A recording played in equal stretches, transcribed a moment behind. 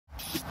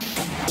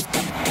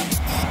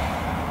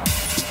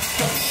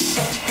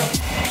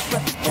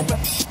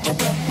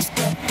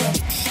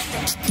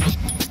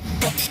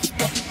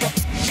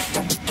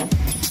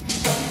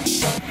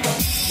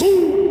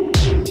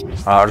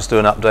I'll just do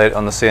an update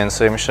on the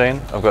CNC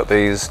machine. I've got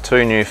these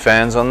two new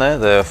fans on there.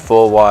 They're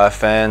 4-wire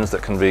fans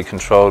that can be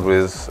controlled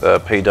with a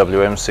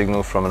PWM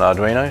signal from an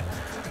Arduino.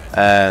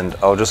 And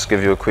I'll just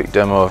give you a quick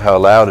demo of how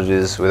loud it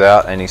is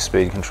without any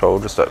speed control,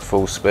 just at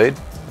full speed.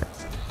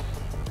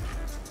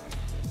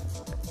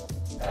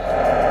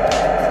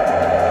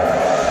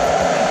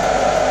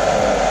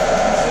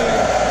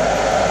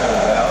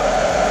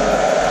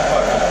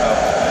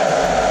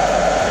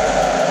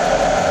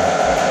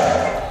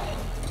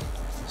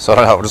 So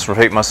I'll just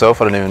repeat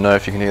myself, I don't even know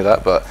if you can hear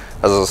that, but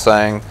as I was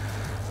saying,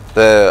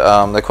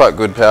 they're quite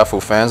good, powerful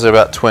fans. They're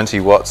about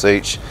 20 watts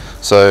each.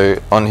 So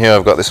on here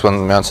I've got this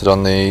one mounted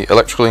on the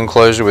electrical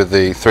enclosure with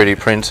the 3D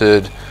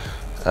printed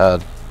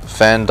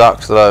fan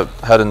duct that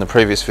I had in the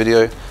previous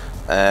video,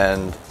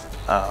 and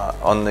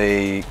on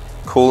the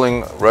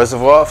cooling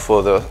reservoir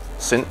for the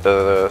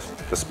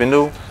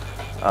spindle,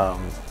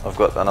 I've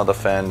got another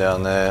fan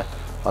down there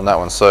on that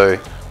one. So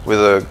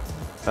with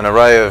an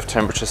array of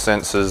temperature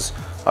sensors,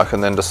 I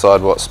can then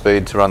decide what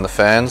speed to run the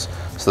fans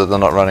so that they're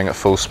not running at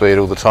full speed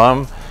all the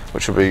time,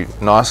 which would be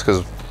nice,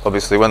 because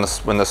obviously when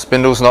the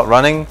spindle's not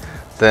running,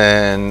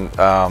 then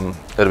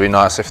it'd be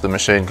nice if the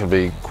machine can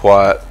be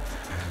quiet.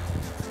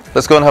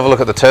 Let's go and have a look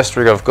at the test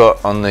rig I've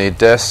got on the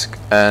desk,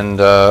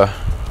 and I'll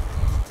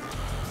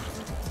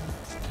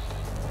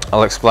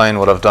explain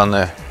what I've done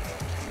there.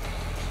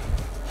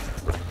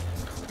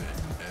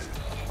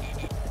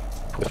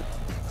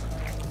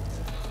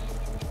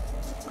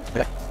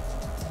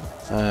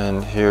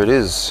 And here it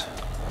is.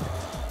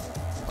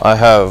 I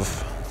have,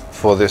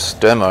 for this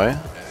demo,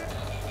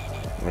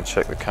 let me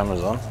check the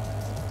cameras on.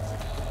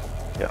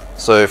 Yeah.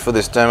 So for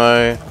this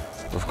demo,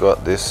 we've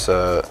got this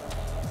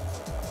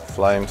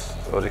flame,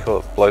 what do you call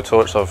it,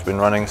 blowtorch I've been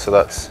running. So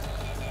it's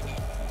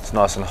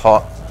nice and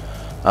hot.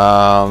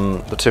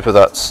 The tip of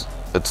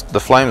the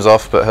flame's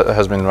off, but it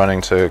has been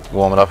running to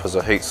warm it up as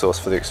a heat source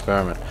for the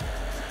experiment.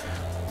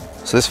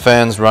 So this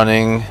fan's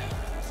running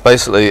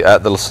basically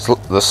at the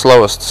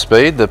slowest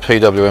speed. The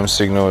PWM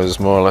signal is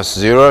more or less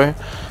 0,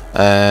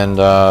 and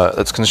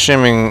it's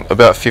consuming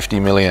about 50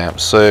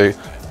 milliamps. So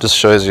just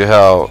shows you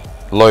how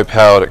low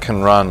powered it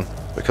can run,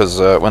 because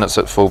when it's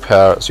at full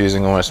power it's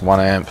using almost 1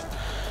 amp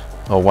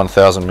or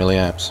 1000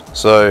 milliamps.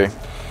 So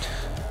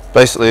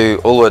basically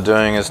all we're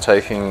doing is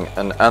taking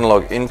an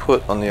analog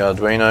input on the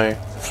Arduino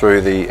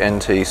through the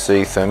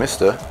NTC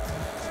thermistor,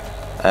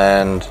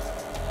 and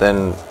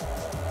then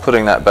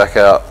putting that back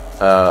out,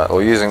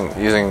 or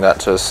using that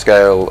to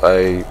scale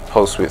a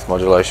pulse width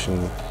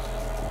modulation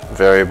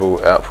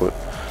variable output.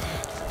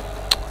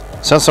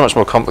 Sounds so much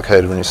more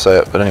complicated when you say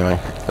it, but anyway,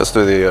 let's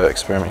do the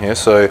experiment here.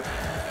 So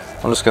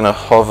I'm just going to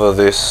hover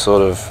this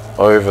sort of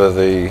over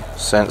the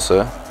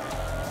sensor,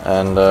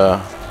 and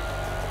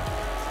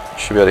you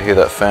should be able to hear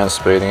that fan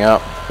speeding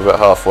up. We're about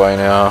halfway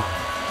now,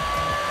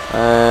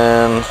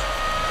 and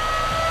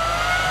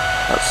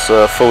that's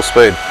full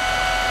speed.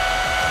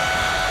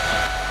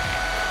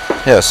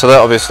 Yeah, so that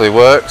obviously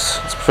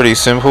works. It's pretty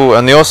simple,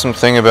 and the awesome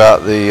thing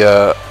about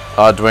the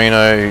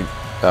Arduino,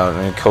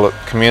 you call it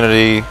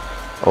community,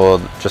 or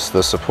just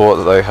the support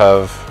that they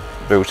have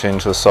built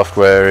into the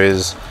software,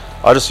 is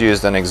I just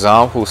used an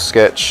example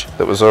sketch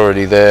that was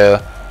already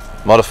there,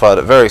 modified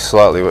it very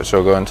slightly, which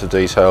I'll go into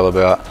detail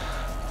about,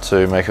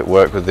 to make it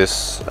work with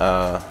this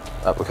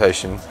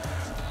application.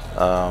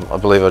 I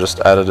believe I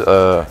just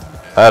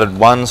added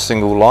one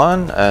single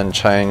line and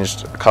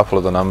changed a couple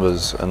of the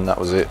numbers, and that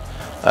was it.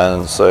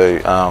 And so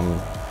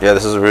yeah,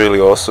 this is a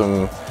really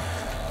awesome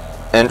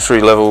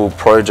entry-level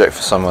project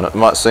for someone. It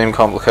might seem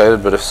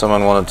complicated, but if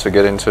someone wanted to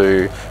get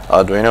into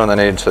Arduino and they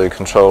needed to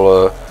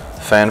control a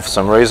fan for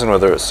some reason,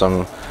 whether it's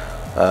some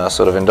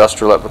sort of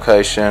industrial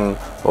application,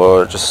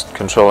 or just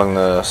controlling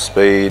the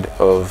speed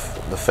of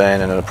the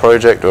fan in a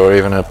project, or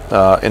even in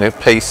a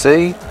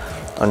PC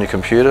on your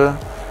computer,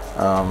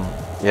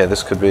 yeah,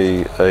 this could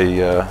be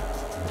a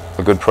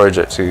good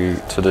project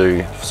to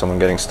do for someone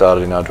getting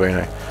started in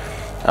Arduino.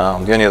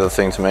 The only other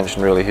thing to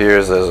mention really here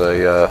is there's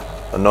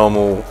a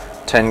normal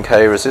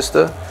 10K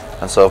resistor,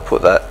 and so I've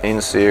put that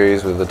in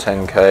series with the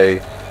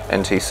 10K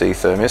NTC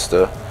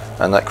thermistor,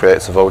 and that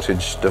creates a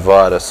voltage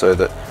divider, so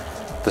that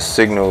the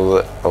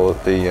signal or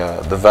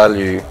the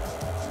value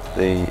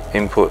the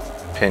input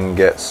pin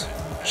gets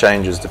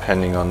changes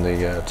depending on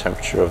the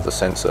temperature of the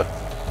sensor.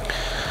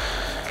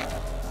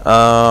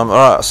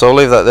 Alright, so I'll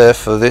leave that there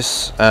for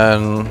this,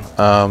 and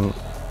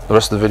the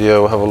rest of the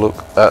video we'll have a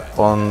look at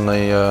on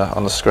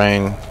the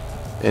screen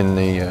in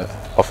the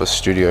office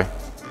studio.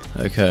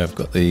 Okay, I've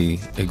got the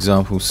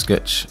example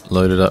sketch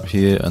loaded up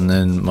here, and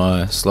then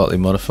my slightly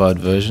modified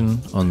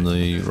version on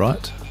the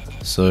right.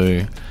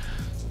 So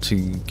to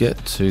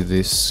get to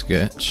this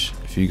sketch,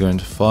 if you go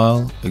into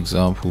File,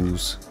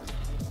 Examples,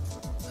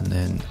 and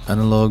then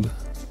Analog,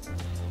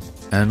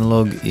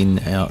 In,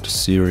 Out,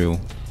 Serial.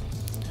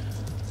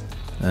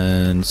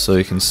 And so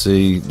you can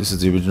see this is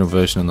the original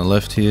version on the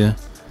left here.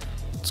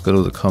 It's got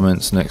all the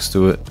comments next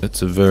to it.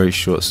 It's a very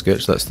short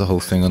sketch. That's the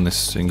whole thing on this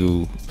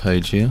single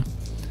page here.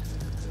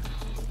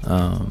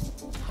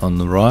 On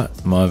the right,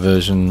 my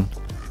version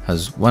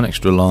has one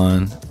extra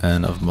line,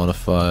 and I've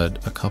modified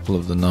a couple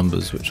of the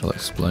numbers, which I'll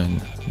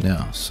explain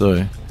now.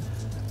 So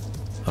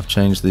I've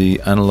changed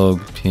the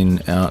analog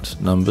pin out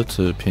number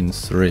to pin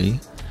 3.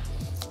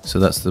 So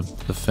that's the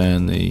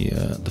fan.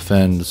 The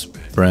fan's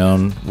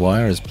brown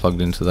wire is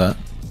plugged into that.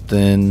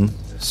 Then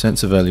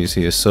sensor values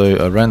here. So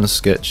I ran the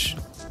sketch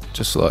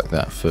just like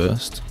that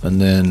first,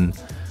 and then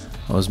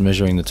I was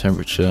measuring the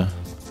temperature,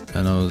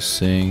 and I was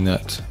seeing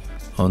that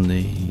on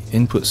the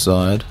input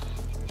side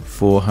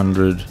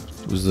 400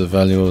 was the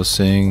value I was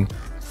seeing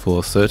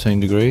for 13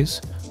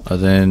 degrees. I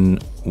then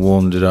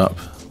warmed it up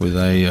with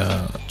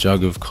a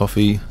jug of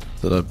coffee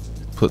that I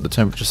put the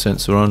temperature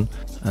sensor on,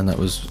 and that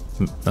was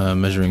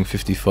measuring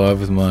 55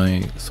 with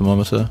my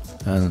thermometer,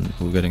 and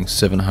we're getting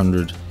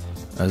 700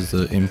 as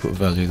the input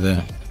value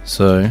there.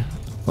 So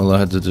all I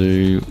had to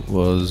do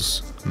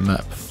was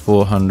map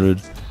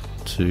 400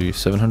 to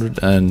 700,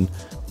 and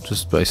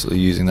just basically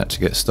using that to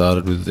get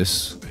started with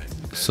this.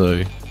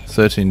 So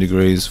 13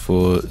 degrees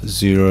for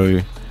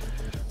 0,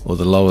 or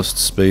the lowest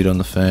speed on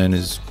the fan,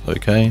 is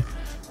okay,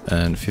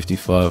 and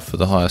 55 for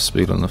the highest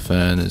speed on the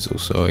fan is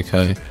also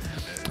okay.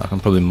 I can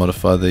probably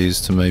modify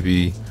these to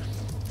maybe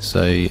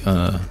say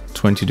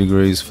 20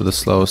 degrees for the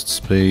slowest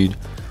speed,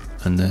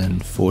 and then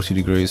 40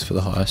 degrees for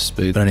the highest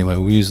speed. But anyway,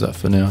 we'll use that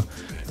for now.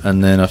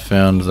 And then I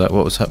found that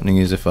what was happening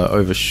is if I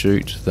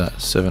overshoot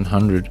that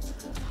 700,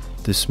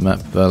 this map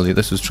value,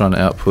 this was trying to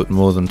output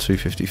more than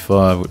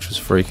 255, which was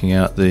freaking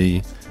out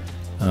the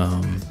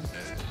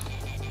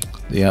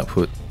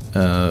output.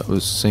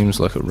 Seems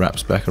like it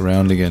wraps back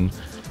around again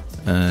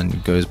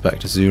and goes back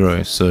to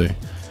 0. So,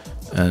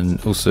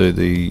 and also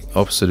the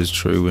opposite is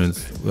true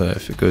with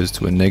if it goes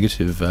to a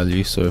negative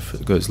value. So if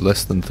it goes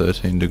less than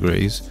 13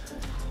 degrees,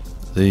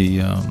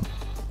 the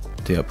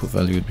output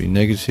value would be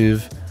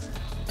negative,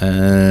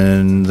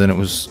 and then it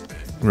was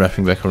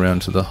wrapping back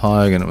around to the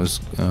high, and it was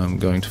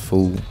going to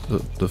full.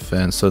 The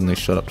fan suddenly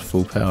shot up to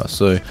full power.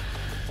 So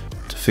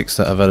to fix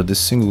that, I've added this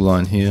single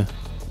line here.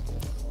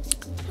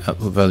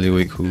 Output value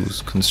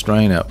equals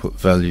constraint output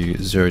value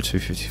 0 to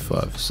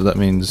 255. So that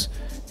means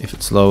if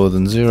it's lower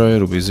than 0,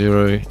 it'll be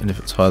 0, and if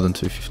it's higher than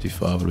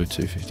 255, it'll be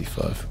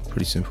 255.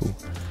 Pretty simple.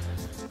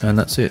 And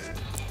that's it.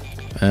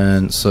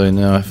 And so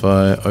now if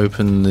I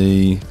open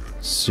the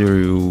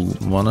serial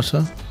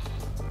monitor,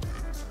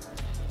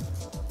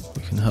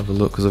 we can have a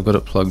look, because I've got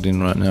it plugged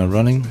in right now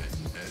running.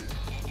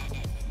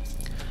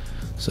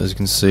 So as you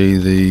can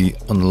see,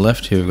 on the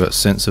left here we've got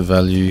sensor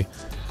value.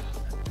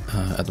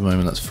 At the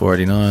moment that's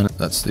 489.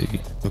 That's the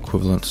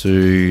equivalent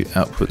to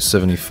output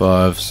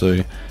 75.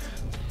 So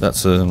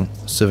that's a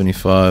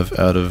 75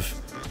 out of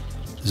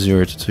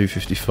 0 to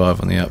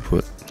 255 on the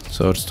output.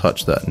 So I'll just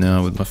touch that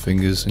now with my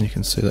fingers, and you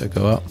can see that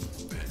go up.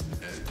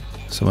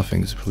 So my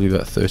fingers are probably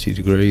about 30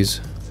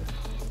 degrees.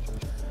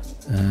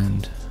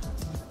 And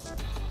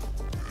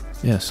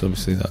yes,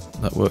 obviously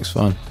that works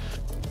fine.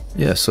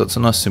 Yeah, so it's a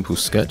nice simple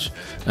sketch.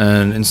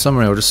 And in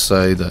summary, I'll just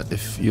say that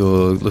if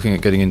you're looking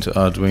at getting into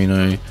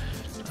Arduino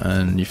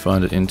and you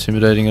find it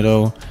intimidating at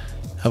all,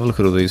 have a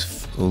look at all these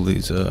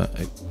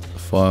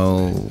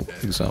file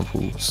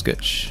example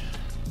sketch,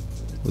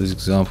 all these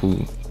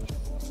examples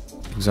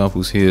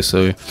here.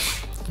 So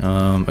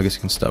I guess you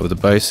can start with the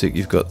basic.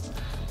 You've got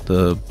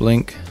the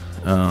blink,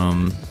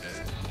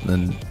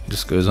 then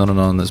just goes on and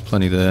on. There's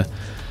plenty there.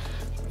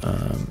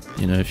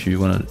 You know, if you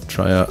want to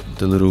try out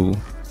the little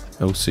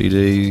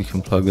LCD, you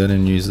can plug that in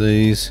and use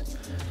these.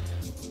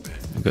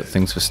 You've got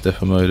things for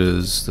stepper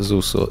motors. There's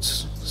all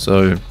sorts.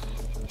 So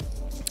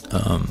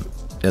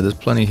yeah, there's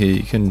plenty here.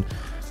 You can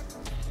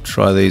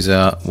try these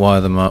out, wire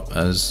them up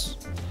as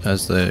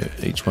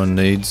each one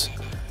needs,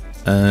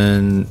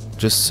 and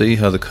just see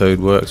how the code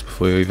works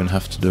before you even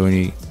have to do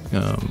any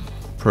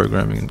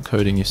programming and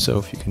coding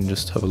yourself. You can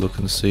just have a look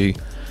and see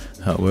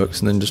how it works,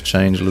 and then just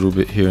change a little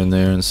bit here and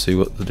there and see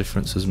what the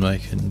differences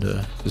make, and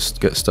just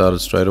get started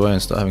straight away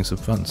and start having some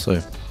fun.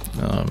 So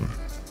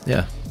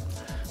yeah,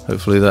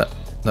 hopefully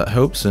that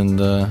helps, and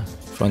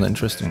find that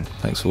interesting.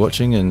 Thanks for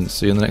watching, and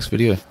see you in the next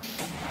video.